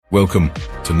Welcome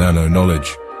to Nano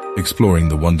Knowledge, exploring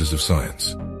the wonders of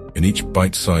science. In each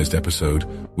bite-sized episode,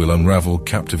 we'll unravel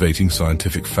captivating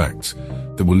scientific facts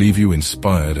that will leave you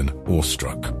inspired and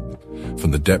awestruck.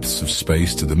 From the depths of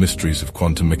space to the mysteries of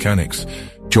quantum mechanics,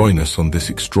 join us on this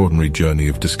extraordinary journey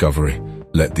of discovery.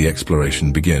 Let the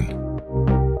exploration begin.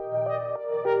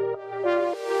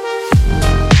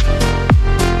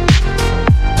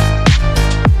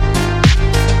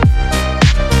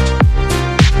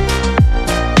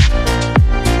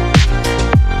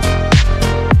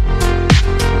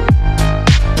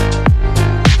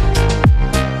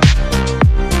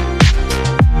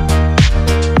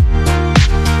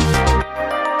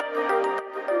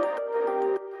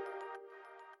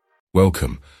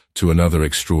 Welcome to another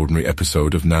extraordinary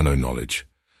episode of Nano Knowledge.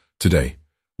 Today,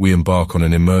 we embark on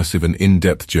an immersive and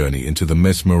in-depth journey into the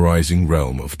mesmerizing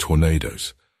realm of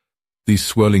tornadoes. These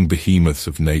swirling behemoths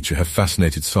of nature have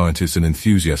fascinated scientists and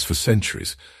enthusiasts for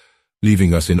centuries,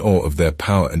 leaving us in awe of their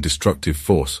power and destructive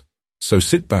force. So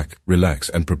sit back, relax,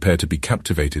 and prepare to be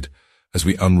captivated as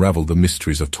we unravel the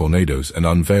mysteries of tornadoes and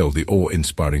unveil the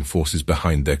awe-inspiring forces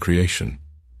behind their creation.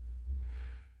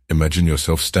 Imagine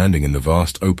yourself standing in the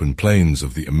vast open plains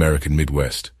of the American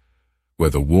Midwest, where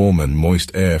the warm and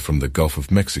moist air from the Gulf of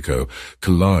Mexico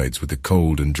collides with the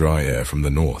cold and dry air from the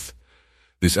north.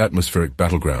 This atmospheric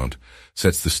battleground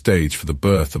sets the stage for the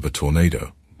birth of a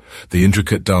tornado. The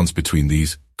intricate dance between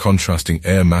these contrasting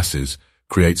air masses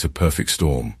creates a perfect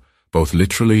storm, both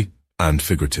literally and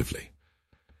figuratively.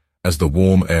 As the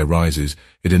warm air rises,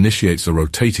 it initiates a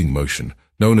rotating motion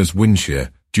known as wind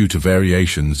shear, due to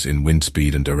variations in wind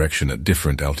speed and direction at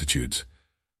different altitudes.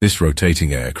 This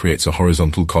rotating air creates a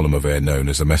horizontal column of air known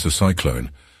as a mesocyclone,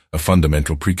 a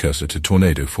fundamental precursor to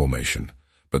tornado formation.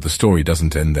 But the story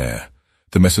doesn't end there.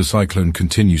 The mesocyclone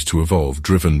continues to evolve,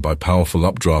 driven by powerful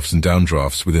updrafts and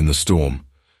downdrafts within the storm.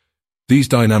 These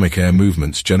dynamic air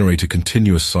movements generate a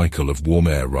continuous cycle of warm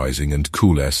air rising and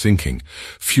cool air sinking,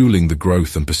 fueling the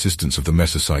growth and persistence of the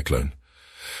mesocyclone.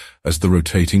 As the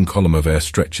rotating column of air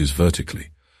stretches vertically,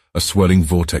 a swirling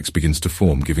vortex begins to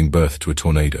form, giving birth to a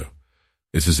tornado.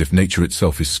 It's as if nature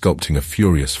itself is sculpting a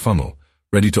furious funnel,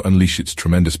 ready to unleash its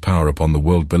tremendous power upon the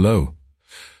world below.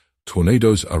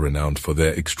 Tornadoes are renowned for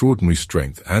their extraordinary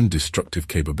strength and destructive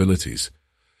capabilities.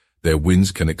 Their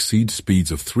winds can exceed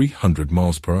speeds of 300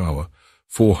 miles per hour,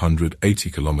 480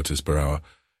 kilometers per hour,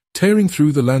 tearing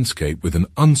through the landscape with an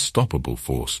unstoppable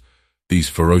force. These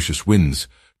ferocious winds,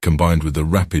 combined with the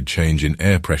rapid change in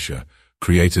air pressure,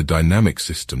 create a dynamic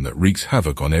system that wreaks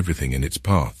havoc on everything in its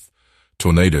path.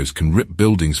 Tornadoes can rip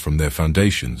buildings from their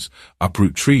foundations,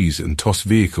 uproot trees, and toss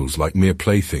vehicles like mere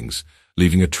playthings,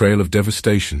 leaving a trail of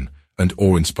devastation and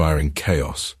awe-inspiring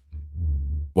chaos.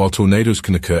 While tornadoes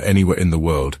can occur anywhere in the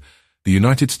world, the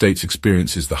United States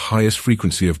experiences the highest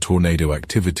frequency of tornado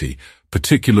activity,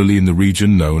 particularly in the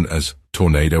region known as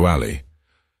Tornado Alley.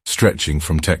 Stretching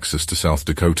from Texas to South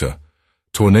Dakota,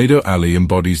 Tornado Alley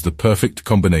embodies the perfect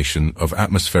combination of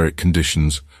atmospheric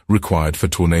conditions required for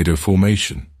tornado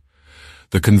formation.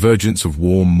 The convergence of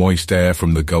warm, moist air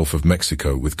from the Gulf of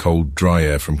Mexico with cold, dry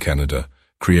air from Canada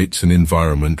creates an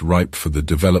environment ripe for the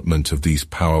development of these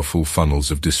powerful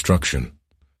funnels of destruction.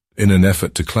 In an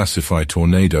effort to classify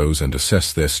tornadoes and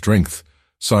assess their strength,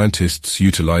 scientists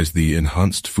utilize the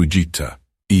Enhanced Fujita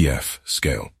 (EF)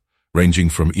 scale, ranging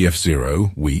from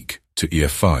EF0, weak, to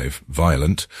EF5,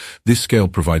 violent. This scale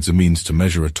provides a means to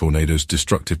measure a tornado's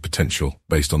destructive potential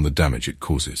based on the damage it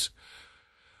causes.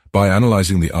 By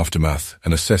analyzing the aftermath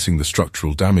and assessing the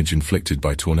structural damage inflicted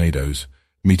by tornadoes,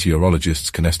 meteorologists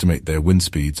can estimate their wind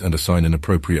speeds and assign an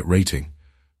appropriate rating.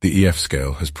 The EF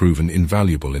scale has proven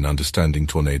invaluable in understanding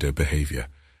tornado behavior,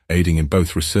 aiding in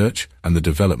both research and the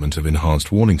development of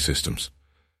enhanced warning systems.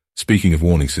 Speaking of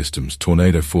warning systems,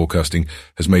 tornado forecasting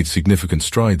has made significant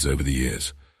strides over the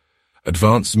years.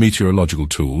 Advanced meteorological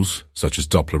tools, such as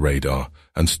Doppler radar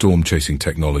and storm-chasing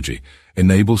technology,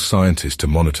 enable scientists to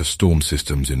monitor storm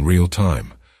systems in real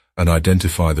time and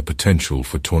identify the potential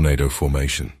for tornado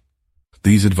formation.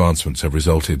 These advancements have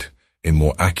resulted in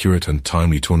more accurate and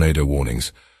timely tornado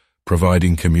warnings,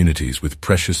 providing communities with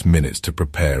precious minutes to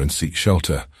prepare and seek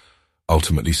shelter,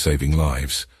 ultimately saving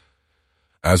lives.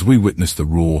 As we witness the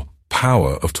raw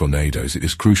power of tornadoes, it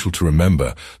is crucial to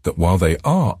remember that while they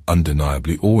are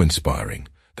undeniably awe-inspiring,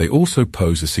 they also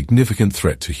pose a significant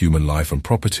threat to human life and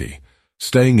property.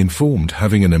 Staying informed,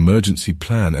 having an emergency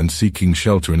plan, and seeking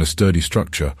shelter in a sturdy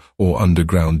structure or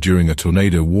underground during a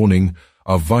tornado warning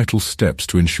are vital steps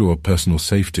to ensure personal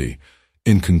safety.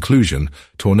 In conclusion,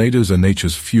 tornadoes are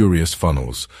nature's furious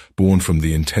funnels, born from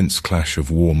the intense clash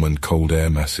of warm and cold air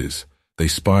masses. they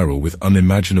spiral with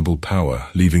unimaginable power,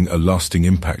 leaving a lasting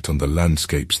impact on the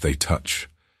landscapes they touch.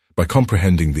 By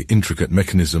comprehending the intricate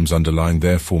mechanisms underlying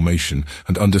their formation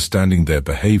and understanding their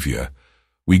behavior,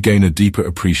 we gain a deeper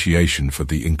appreciation for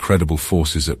the incredible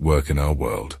forces at work in our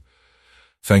world.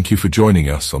 Thank you for joining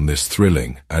us on this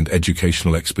thrilling and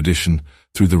educational expedition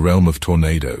through the realm of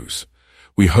tornadoes.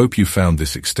 We hope you found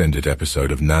this extended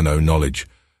episode of Nano Knowledge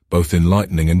both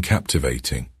enlightening and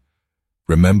captivating.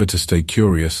 Remember to stay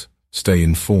curious, stay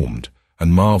informed,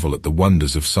 and marvel at the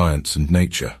wonders of science and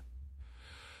nature.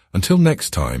 Until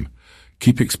next time,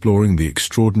 keep exploring the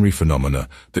extraordinary phenomena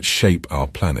that shape our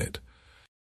planet.